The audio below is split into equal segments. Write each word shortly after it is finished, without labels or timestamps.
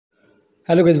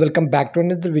Hello guys, welcome back to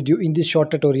another video. In this short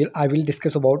tutorial, I will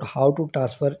discuss about how to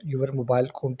transfer your mobile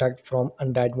contact from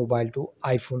Android mobile to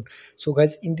iPhone. So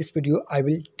guys, in this video, I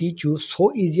will teach you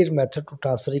so easier method to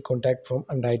transfer a contact from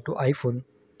Android to iPhone.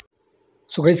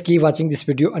 So guys, keep watching this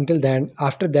video until then.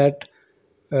 After that,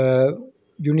 uh,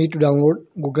 you need to download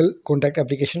Google Contact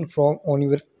application from on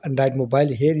your Android mobile.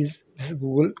 Here is this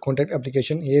Google Contact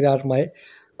application. Here are my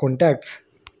contacts.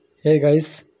 Hey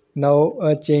guys, now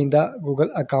change the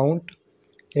Google account.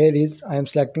 Here is I am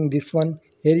selecting this one.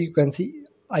 Here you can see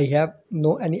I have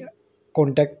no any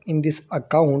contact in this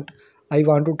account. I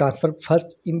want to transfer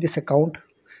first in this account.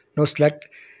 Now select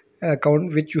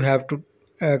account which you have to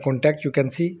contact. You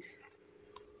can see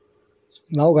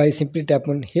now guys, simply tap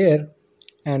on here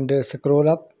and scroll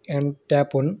up and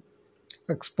tap on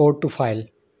export to file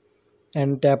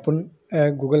and tap on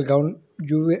Google account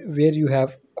you where you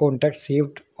have contact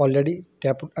saved already.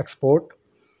 Tap on export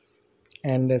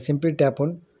and simply tap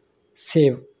on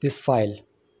save this file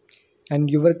and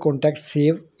your contact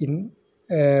save in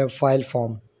file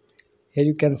form. Here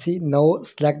you can see now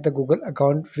select the Google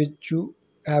account which you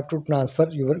have to transfer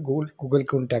your Google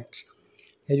contacts.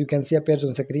 Here you can see appears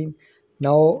on screen.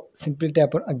 Now simply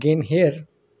tap on again here,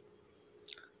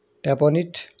 tap on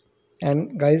it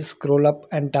and guys scroll up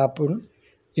and tap on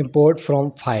import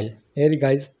from file. Here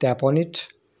guys tap on it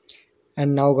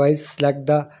and now guys select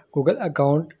the Google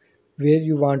account where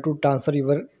you want to transfer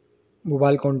your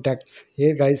mobile contacts.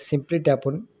 Here guys simply tap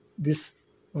on this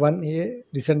one here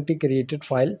recently created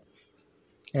file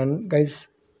and guys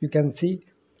you can see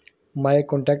my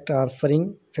contact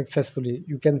transferring successfully.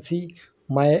 You can see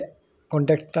my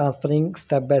contact transferring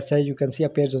step by step. You can see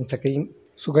appears on screen.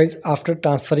 So guys, after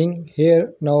transferring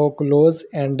here, now close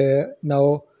and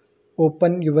now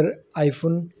open your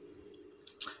iPhone.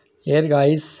 Here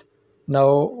guys, now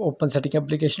open setting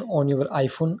application on your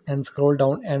iPhone and scroll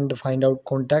down and find out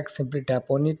contacts. Simply tap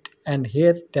on it and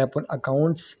here tap on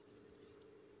accounts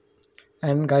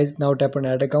and guys now tap on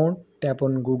add account, tap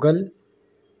on Google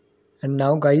and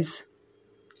now guys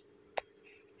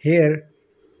here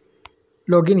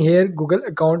login here Google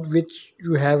account which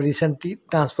you have recently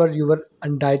transferred your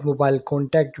Android mobile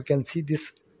contact. You can see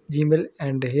this Gmail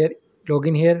and here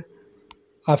login here.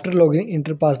 After login,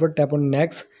 enter password, tap on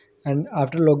next and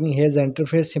after logging here's the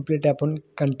interface. Simply tap on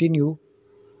continue.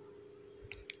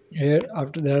 Here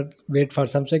after that wait for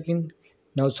some second.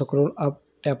 Now scroll up,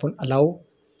 tap on allow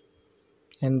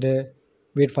and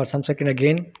wait for some second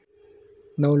again.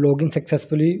 Now login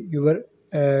successfully your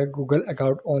Google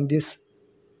account on this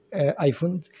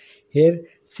iPhone. Here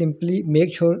simply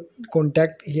make sure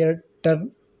contact here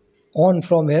turn on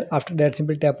from here. After that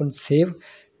simply tap on save.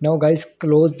 Now guys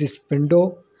close this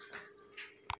window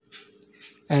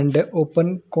and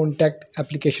open contact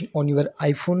application on your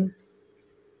iPhone.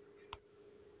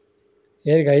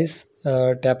 Here guys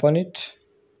tap on it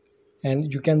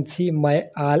and you can see my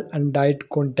all Android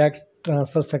contact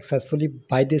transfer successfully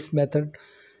by this method.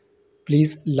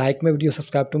 Please like my video,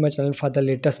 subscribe to my channel for the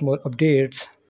latest more updates.